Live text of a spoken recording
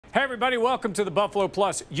Hey, everybody, welcome to the Buffalo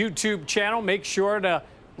Plus YouTube channel. Make sure to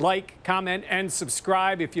like, comment, and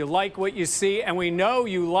subscribe if you like what you see. And we know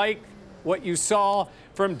you like what you saw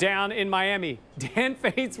from down in Miami. Dan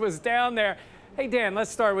Fetes was down there. Hey, Dan,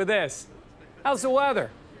 let's start with this. How's the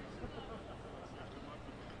weather?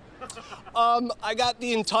 I got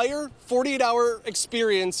the entire 48-hour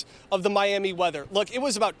experience of the Miami weather. Look, it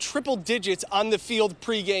was about triple digits on the field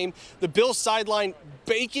pregame. The Bills sideline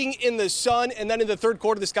baking in the sun, and then in the third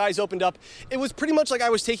quarter, the skies opened up. It was pretty much like I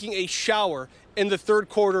was taking a shower in the third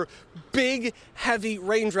quarter. Big, heavy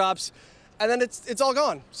raindrops, and then it's all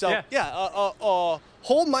gone. So, yeah,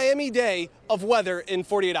 whole Miami day of weather in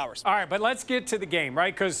 48 hours. All right, but let's get to the game,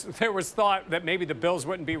 right? Because there was thought that maybe the Bills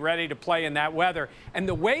wouldn't be ready to play in that weather. And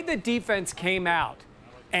the way the defense came out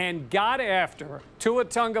and got after Tua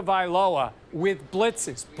Tagovailoa with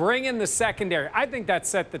blitzes, bringing the secondary, I think that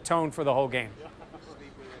set the tone for the whole game.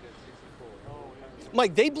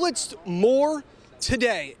 Mike, they blitzed more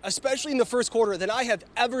today, especially in the first quarter, than I have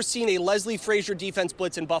ever seen a Leslie Frazier defense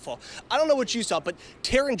blitz in Buffalo. I don't know what you saw, but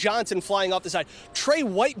Taron Johnson flying off the side. Trey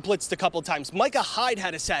White blitzed a couple times. Micah Hyde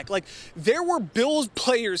had a sack. Like, there were Bills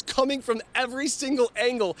players coming from every single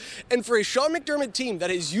angle. And for a Sean McDermott team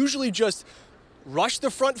that is usually just rush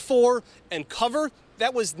the front four and cover,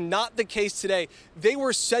 that was not the case today. They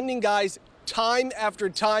were sending guys time after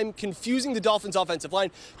time, confusing the Dolphins' offensive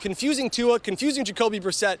line, confusing Tua, confusing Jacoby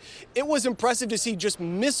Brissett. It was impressive to see just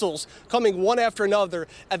missiles coming one after another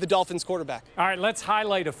at the Dolphins' quarterback. All right, let's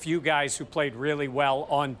highlight a few guys who played really well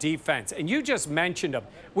on defense. And you just mentioned them.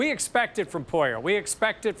 We expect it from Poyer. We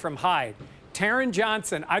expect it from Hyde. Taron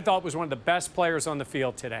Johnson, I thought, was one of the best players on the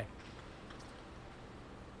field today.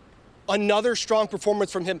 Another strong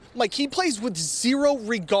performance from him. Mike, he plays with zero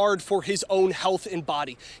regard for his own health and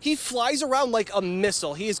body. He flies around like a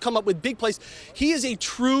missile. He has come up with big plays. He is a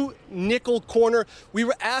true nickel corner. We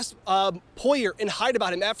were asked Poyer and Hyde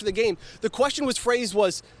about him after the game. The question was phrased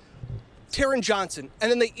was Taron Johnson,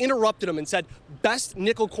 and then they interrupted him and said, best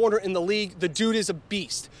nickel corner in the league. The dude is a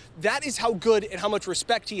beast. That is how good and how much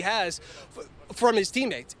respect he has from his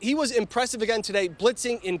teammates. He was impressive again today,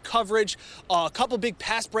 blitzing in coverage, a couple big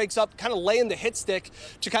pass breaks up, kind of laying the hit stick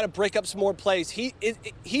to kind of break up some more plays.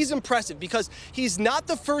 He's impressive because he's not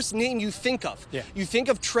the first name you think of. Yeah. You think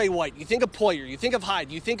of Trey White, you think of Poyer, you think of Hyde,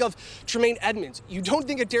 you think of Tremaine Edmonds. You don't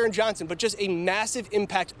think of Taron Johnson, but just a massive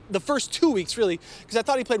impact the first 2 weeks, really, because I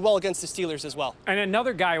thought he played well against the Steelers as well. And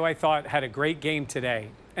another guy who I thought had a great game today,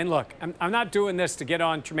 and look, I'm not doing this to get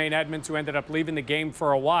on Tremaine Edmonds, who ended up leaving the game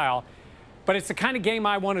for a while, but it's the kind of game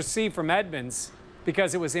I want to see from Edmonds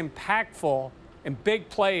because it was impactful and big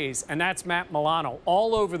plays, and that's Matt Milano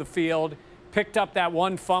all over the field, picked up that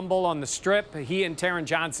one fumble on the strip, he and Taron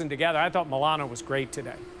Johnson together. I thought Milano was great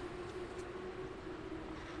today.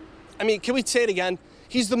 I mean, can we say it again?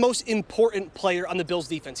 He's the most important player on the Bills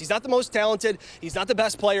defense. He's not the most talented. He's not the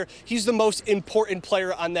best player. He's the most important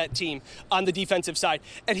player on that team, on the defensive side.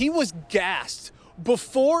 And he was gassed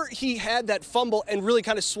before he had that fumble and really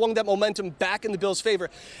kind of swung that momentum back in the Bills'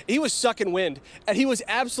 favor. He was sucking wind, and he was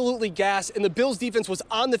absolutely gassed, and the Bills' defense was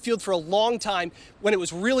on the field for a long time when it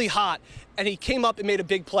was really hot, and he came up and made a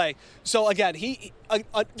big play. So, again,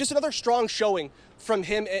 just another strong showing from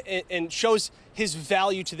him and shows his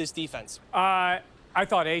value to this defense. I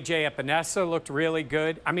thought A.J. Epinesa looked really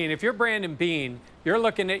good. I mean, if you're Brandon Beane, you're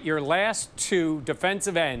looking at your last two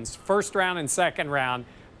defensive ends, first round and second round,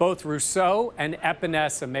 both Rousseau and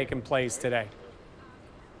Epinesa making plays today.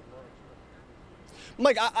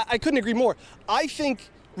 Mike, I couldn't agree more. I think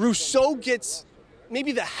Rousseau gets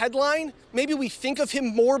maybe the headline. Maybe we think of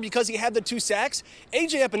him more because he had the 2 sacks.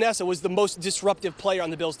 A.J. Epinesa was the most disruptive player on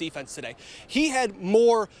the Bills' defense today. He had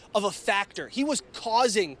more of a factor. He was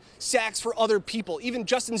causing sacks for other people. Even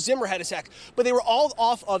Justin Zimmer had a sack. But they were all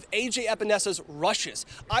off of A.J. Epinesa's rushes.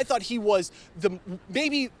 I thought he was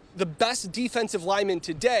maybe the best defensive lineman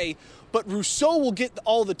today, but Rousseau will get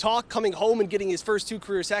all the talk coming home and getting his first 2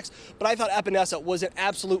 career sacks. But I thought Epinesa was an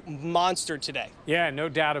absolute monster today. Yeah, no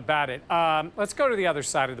doubt about it. Let's go to the other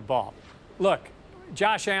side of the ball. Look,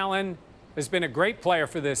 Josh Allen has been a great player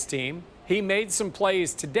for this team. He made some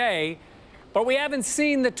plays today, but we haven't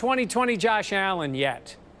seen the 2020 Josh Allen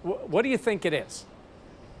yet. What do you think it is?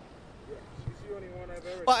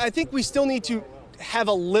 Well, I think we still need to have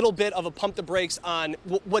a little bit of a pump the brakes on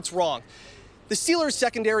what's wrong. The Steelers'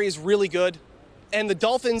 secondary is really good, and the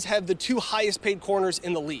Dolphins have the 2 highest paid corners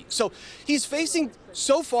in the league. So he's facing,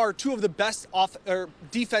 so far, 2 of the best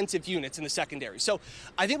defensive units in the secondary. So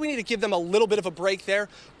I think we need to give them a little bit of a break there.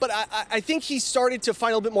 But I think he started to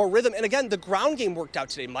find a little bit more rhythm. And again, the ground game worked out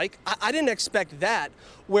today, Mike. I didn't expect that,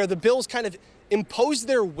 where the Bills kind of imposed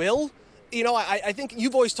their will You know, I think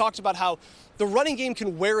you've always talked about how the running game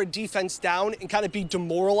can wear a defense down and kind of be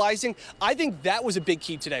demoralizing. I think that was a big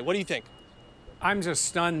key today. What do you think? I'm just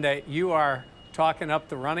stunned that you are talking up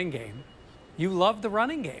the running game. You love the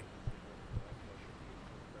running game.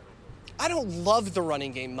 I don't love the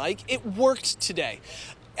running game, Mike. It worked today.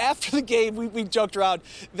 After the game, we joked around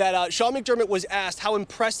that Sean McDermott was asked how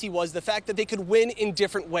impressed he was, the fact that they could win in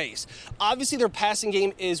different ways. Obviously, their passing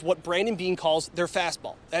game is what Brandon Beane calls their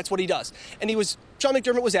fastball. That's what he does. And Sean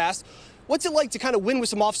McDermott was asked, what's it like to kind of win with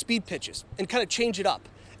some off-speed pitches and kind of change it up?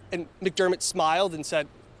 And McDermott smiled and said,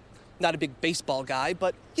 not a big baseball guy,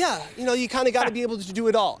 but yeah, you know, you kind of got to be able to do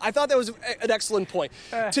it all. I thought that was an excellent point.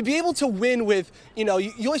 To be able to win with, you know,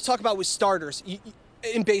 you always talk about with starters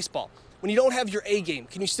in baseball. When you don't have your A game,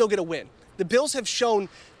 can you still get a win? The Bills have shown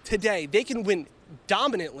today they can win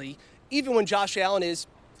dominantly, even when Josh Allen is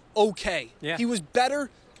okay. Yeah. He was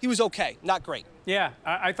better. He was okay, not great. Yeah,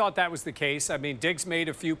 I thought that was the case. I mean, Diggs made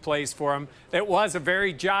a few plays for him. It was a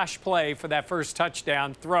very Josh play for that first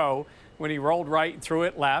touchdown throw when he rolled right and threw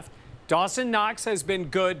it left. Dawson Knox has been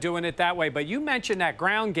good doing it that way. But you mentioned that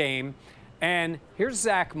ground game, and here's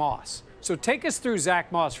Zach Moss. So take us through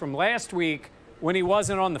Zach Moss from last week when he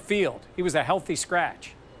wasn't on the field. He was a healthy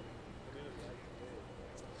scratch.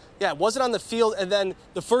 Yeah, wasn't on the field, and then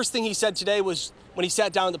the first thing he said today was, when he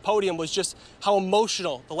sat down at the podium, was just how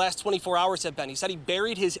emotional the last 24 hours have been. He said he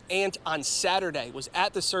buried his aunt on Saturday, was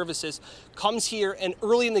at the services, comes here, and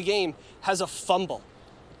early in the game has a fumble.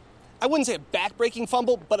 I wouldn't say a back-breaking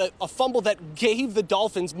fumble, but a fumble that gave the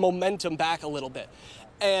Dolphins momentum back a little bit.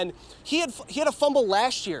 And he had a fumble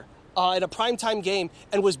last year in a primetime game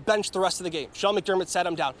and was benched the rest of the game. Sean McDermott sat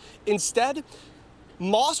him down. Instead,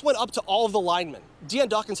 Moss went up to all of the linemen. Deion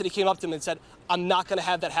Dawkins said he came up to him and said, I'm not going to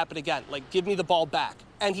have that happen again. Like, give me the ball back.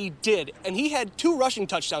 And he did. And he had 2 rushing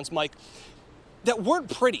touchdowns, Mike, that weren't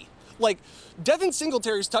pretty. Like, Devin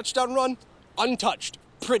Singletary's touchdown run, untouched,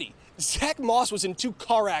 pretty. Zach Moss was in 2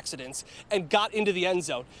 car accidents and got into the end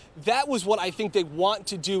zone. That was what I think they want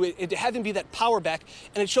to do, to have him be that power back.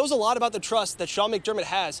 And it shows a lot about the trust that Sean McDermott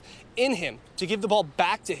has in him to give the ball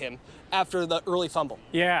back to him after the early fumble.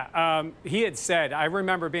 Yeah, he had said, I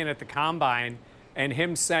remember being at the Combine and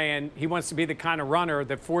him saying he wants to be the kind of runner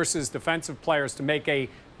that forces defensive players to make a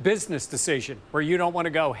business decision where you don't want to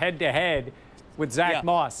go head-to-head with Zach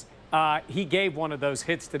Moss. He gave one of those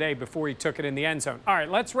hits today before he took it in the end zone. All right,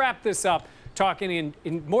 let's wrap this up talking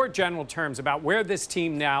in more general terms about where this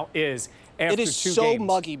team now is after 2 games. It is so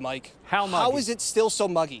muggy, Mike. How muggy? How is it still so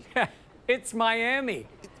muggy? It's Miami.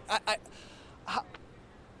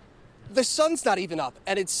 The sun's not even up,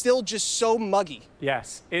 and it's still just so muggy.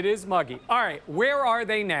 Yes, it is muggy. All right, where are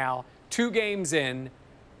they now? 2 games in,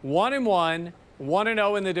 1-1,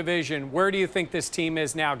 1-0 in the division. Where do you think this team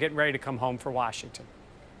is now getting ready to come home for Washington?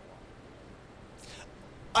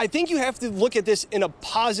 I think you have to look at this in a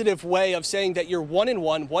positive way of saying that you're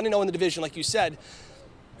 1-1, 1-0 in the division, like you said,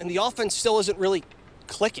 and the offense still isn't really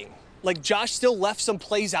clicking. Like, Josh still left some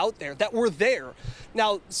plays out there that were there.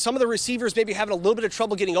 Now, some of the receivers may be having a little bit of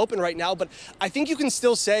trouble getting open right now, but I think you can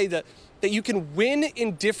still say that you can win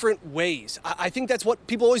in different ways. I think that's what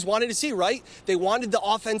people always wanted to see, right? They wanted the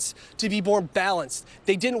offense to be more balanced.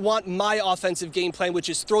 They didn't want my offensive game plan, which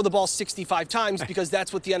is throw the ball 65 times, because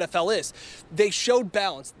that's what the NFL is. They showed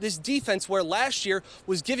balance. This defense, where last year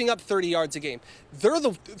was giving up 30 yards a game, they're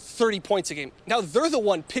the 30 points a game. Now they're the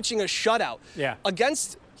one pitching a shutout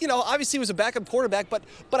against, you know, obviously it was a backup quarterback, but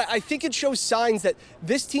I think it shows signs that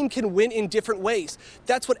this team can win in different ways.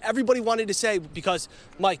 That's what everybody wanted to say, because,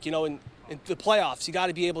 Mike, you know, in the playoffs, you got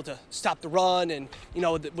to be able to stop the run, and, you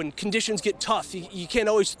know, when conditions get tough, you can't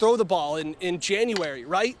always throw the ball in January,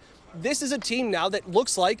 right? This is a team now that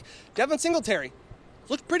looks like Devin Singletary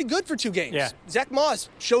looked pretty good for 2 games. Yeah. Zach Moss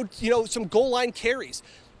showed, you know, some goal line carries.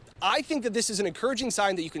 I think that this is an encouraging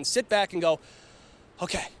sign that you can sit back and go,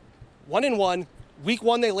 okay, 1-1. Week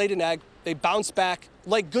 1, they laid an egg. They bounced back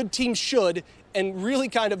like good teams should, and really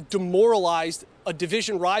kind of demoralized a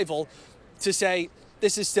division rival to say,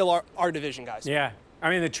 this is still our division, guys. Yeah.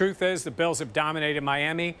 I mean, the truth is the Bills have dominated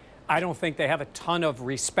Miami. I don't think they have a ton of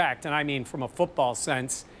respect, and I mean from a football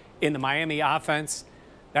sense, in the Miami offense.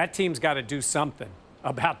 That team's got to do something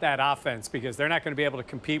about that offense, because they're not going to be able to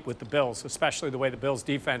compete with the Bills, especially the way the Bills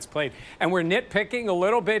defense played. And we're nitpicking a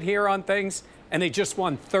little bit here on things, and they just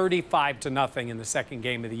won 35-0 in the second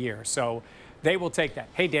game of the year. So they will take that.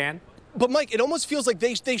 Hey, Dan. But, Mike, it almost feels like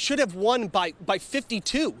they should have won by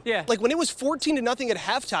 52. Yeah. Like, when it was 14-0 at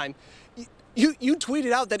halftime, you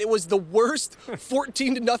tweeted out that it was the worst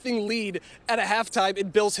 14-0 lead at a halftime in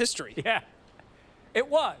Bills history. Yeah, it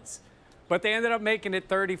was. But they ended up making it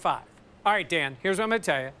 35. All right, Dan, here's what I'm going to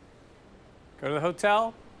tell you. Go to the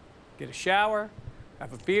hotel, get a shower,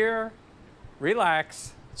 have a beer,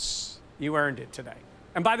 relax. You earned it today.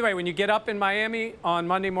 And by the way, when you get up in Miami on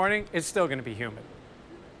Monday morning, it's still going to be humid.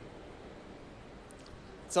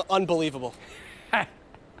 It's unbelievable.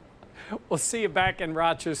 We'll see you back in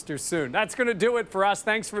Rochester soon. That's going to do it for us.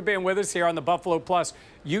 Thanks for being with us here on the Buffalo Plus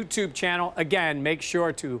YouTube channel. Again, make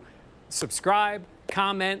sure to subscribe,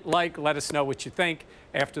 comment, like, let us know what you think.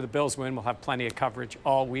 After the Bills win, we'll have plenty of coverage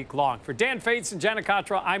all week long. For Dan Fetes and Jenna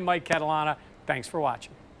Cottrell, I'm Mike Catalana. Thanks for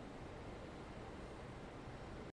watching.